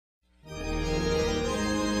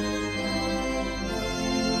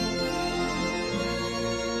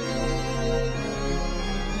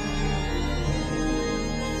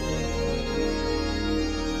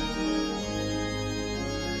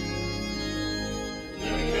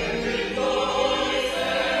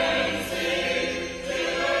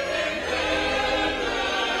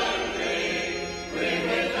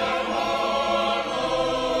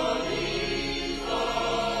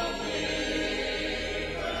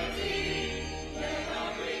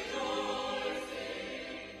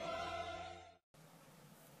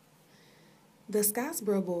The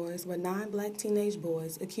Scottsboro boys were 9 black teenage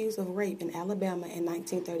boys accused of rape in Alabama in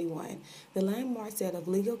 1931. The landmark set of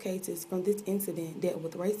legal cases from this incident dealt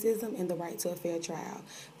with racism and the right to a fair trial.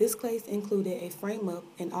 This case included a frame-up,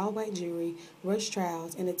 an all-white jury, rushed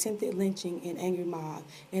trials, and attempted lynching and angry mob,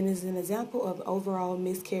 and is an example of overall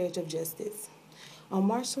miscarriage of justice. On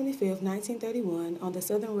March 25, 1931, on the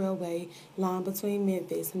Southern Railway line between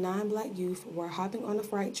Memphis, 9 black youth were hopping on a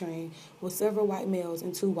freight train with several white males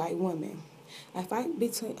and 2 white women. A fight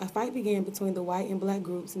began between the white and black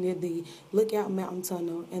groups near the Lookout Mountain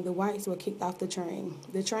Tunnel, and the whites were kicked off the train.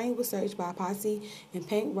 The train was searched by a posse in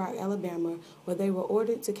Paint Rock, Alabama, where they were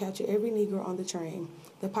ordered to capture every Negro on the train.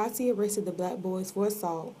 The posse arrested the black boys for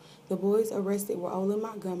assault. The boys arrested were Olin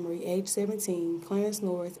Montgomery, age 17, Clarence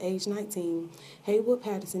Norris, age 19, Haywood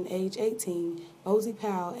Patterson, age 18, Ozzie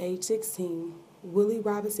Powell, age 16, Willie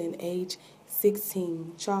Robinson, age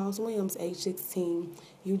 16, Charles Williams, age 16,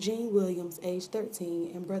 Eugene Williams, age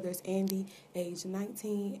 13, and brothers Andy, age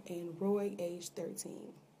 19, and Roy, age 13.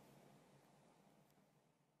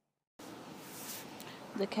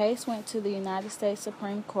 The case went to the United States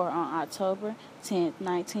Supreme Court on October 10,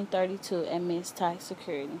 1932, amidst tight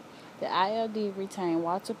security. The ILD retained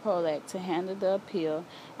Walter Pollack to handle the appeal.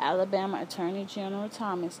 Alabama Attorney General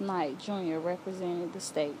Thomas Knight, Jr. represented the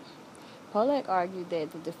state. Pollack argued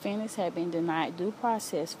that the defendants had been denied due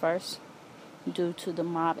process, first due to the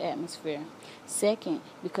mob atmosphere, second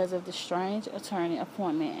because of the strange attorney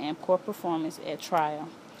appointment and poor performance at trial.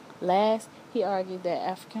 Last, he argued that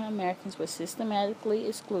African Americans were systematically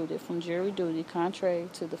excluded from jury duty contrary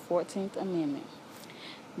to the 14th Amendment.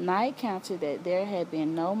 Knight countered that there had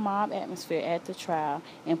been no mob atmosphere at the trial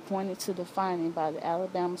and pointed to the finding by the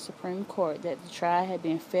Alabama Supreme Court that the trial had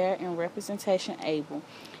been fair and representation able.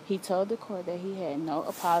 He told the court that he had no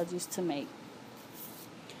apologies to make.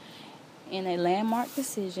 In a landmark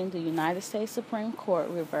decision, the United States Supreme Court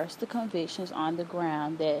reversed the convictions on the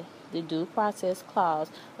ground that the Due Process Clause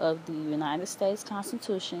of the United States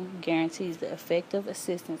Constitution guarantees the effective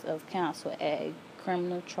assistance of counsel at a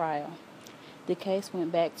criminal trial. The case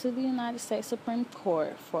went back to the United States Supreme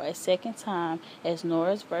Court for a second time as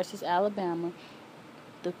Norris v. Alabama.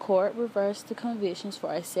 The court reversed the convictions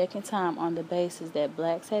for a second time on the basis that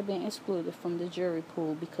blacks had been excluded from the jury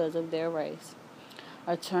pool because of their race.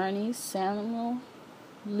 Attorneys Samuel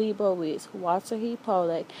Leibowitz, Walter H.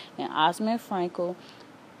 Pollack, and Osmond Frankel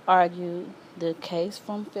argued the case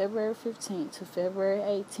from February 15 to February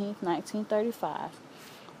 18, 1935.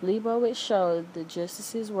 Leibowitz showed the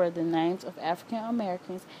justices where the names of African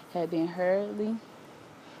Americans had been hurriedly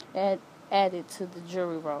added to the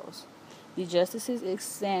jury rolls. The justices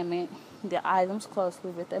examined the items closely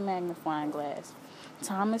with a magnifying glass.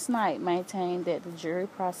 Thomas Knight maintained that the jury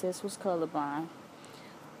process was colorblind.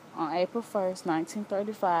 On April 1,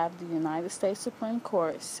 1935, the United States Supreme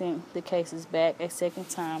Court sent the cases back a second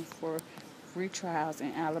time for retrials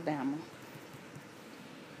in Alabama.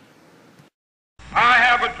 I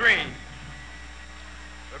have a dream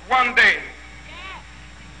that one day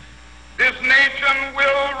this nation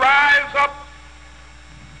will rise up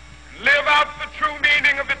and live out the true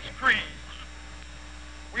meaning of its creed.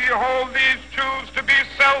 We hold these truths to be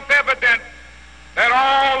self-evident, that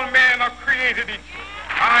all men are created equal.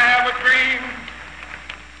 I have a dream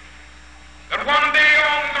that one day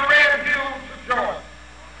on the red hills of Georgia,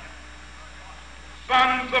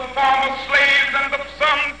 sons of former slaves and the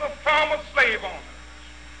sons of former slave owners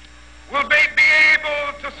will they be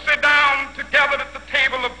able to sit down together at the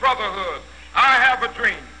table of brotherhood. I have a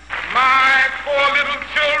dream. My 4 little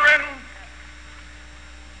children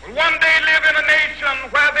will one day live in a nation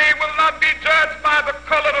where they will not be judged by the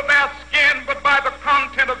color of their skin, but by the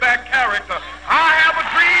content of their character. I have a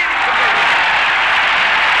dream today.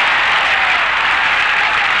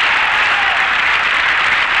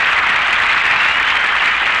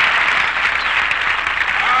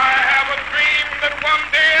 I have a dream that one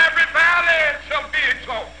day every valley shall be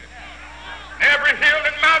exalted. Every hill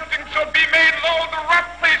and mountain shall be made low, the rough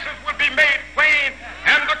places will be made plain,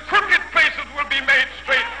 and the crooked places will be made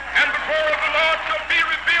straight, and the glory of the Lord shall be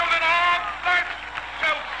revealed, and all flesh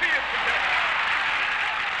shall see it together.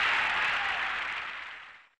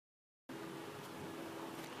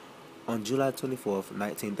 On July 24,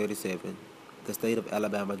 1937, the state of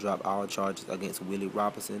Alabama dropped all charges against Willie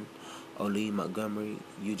Robinson, Olin Montgomery,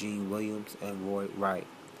 Eugene Williams, and Roy Wright.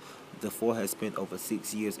 The 4 had spent over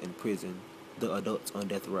 6 years in prison, the adults on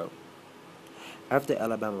death row. After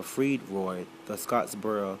Alabama freed Roy, the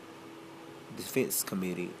Scottsboro Defense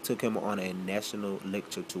Committee took him on a national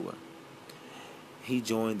lecture tour. He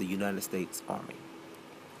joined the United States Army.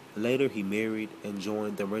 Later, he married and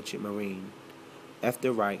joined the Merchant Marine.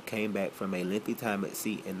 After Wright came back from a lengthy time at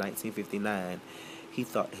sea in 1959, he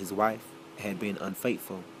thought his wife had been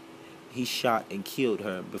unfaithful. He shot and killed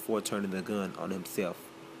her before turning the gun on himself.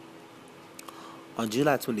 On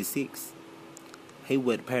July 26,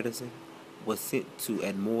 Haywood Patterson was sent to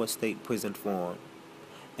Ardmore State Prison Farm,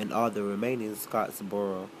 and all the remaining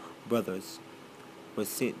Scottsboro brothers were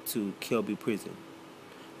sent to Kelby Prison.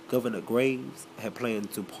 Governor Graves had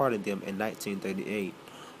planned to pardon them in 1938,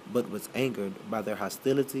 but was angered by their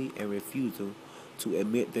hostility and refusal to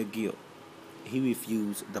admit their guilt. He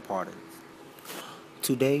refused the pardons.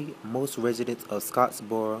 Today, most residents of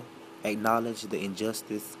Scottsboro acknowledge the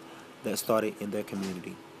injustice that started in their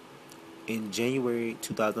community. In January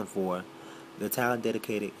 2004, the town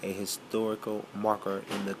dedicated a historical marker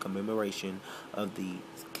in the commemoration of the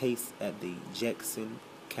case at the Jackson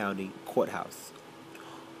County Courthouse.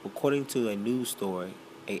 According to a news story,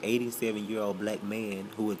 a 87-year-old black man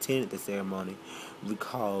who attended the ceremony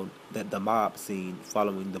recalled that the mob scene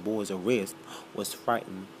following the boy's arrest was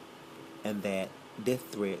frightened and that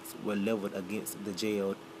death threats were leveled against the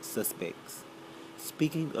jailed suspects.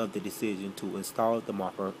 Speaking of the decision to install the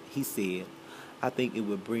marker, he said, "I think it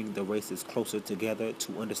would bring the races closer together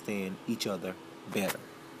to understand each other better."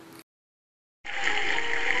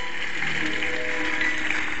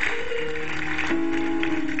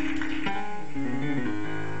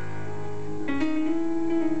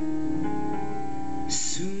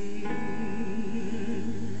 Soon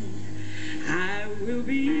I will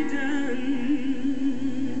be done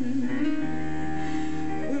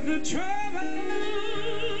with the troubles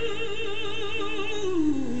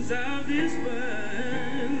of this world.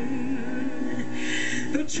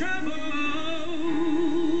 The trouble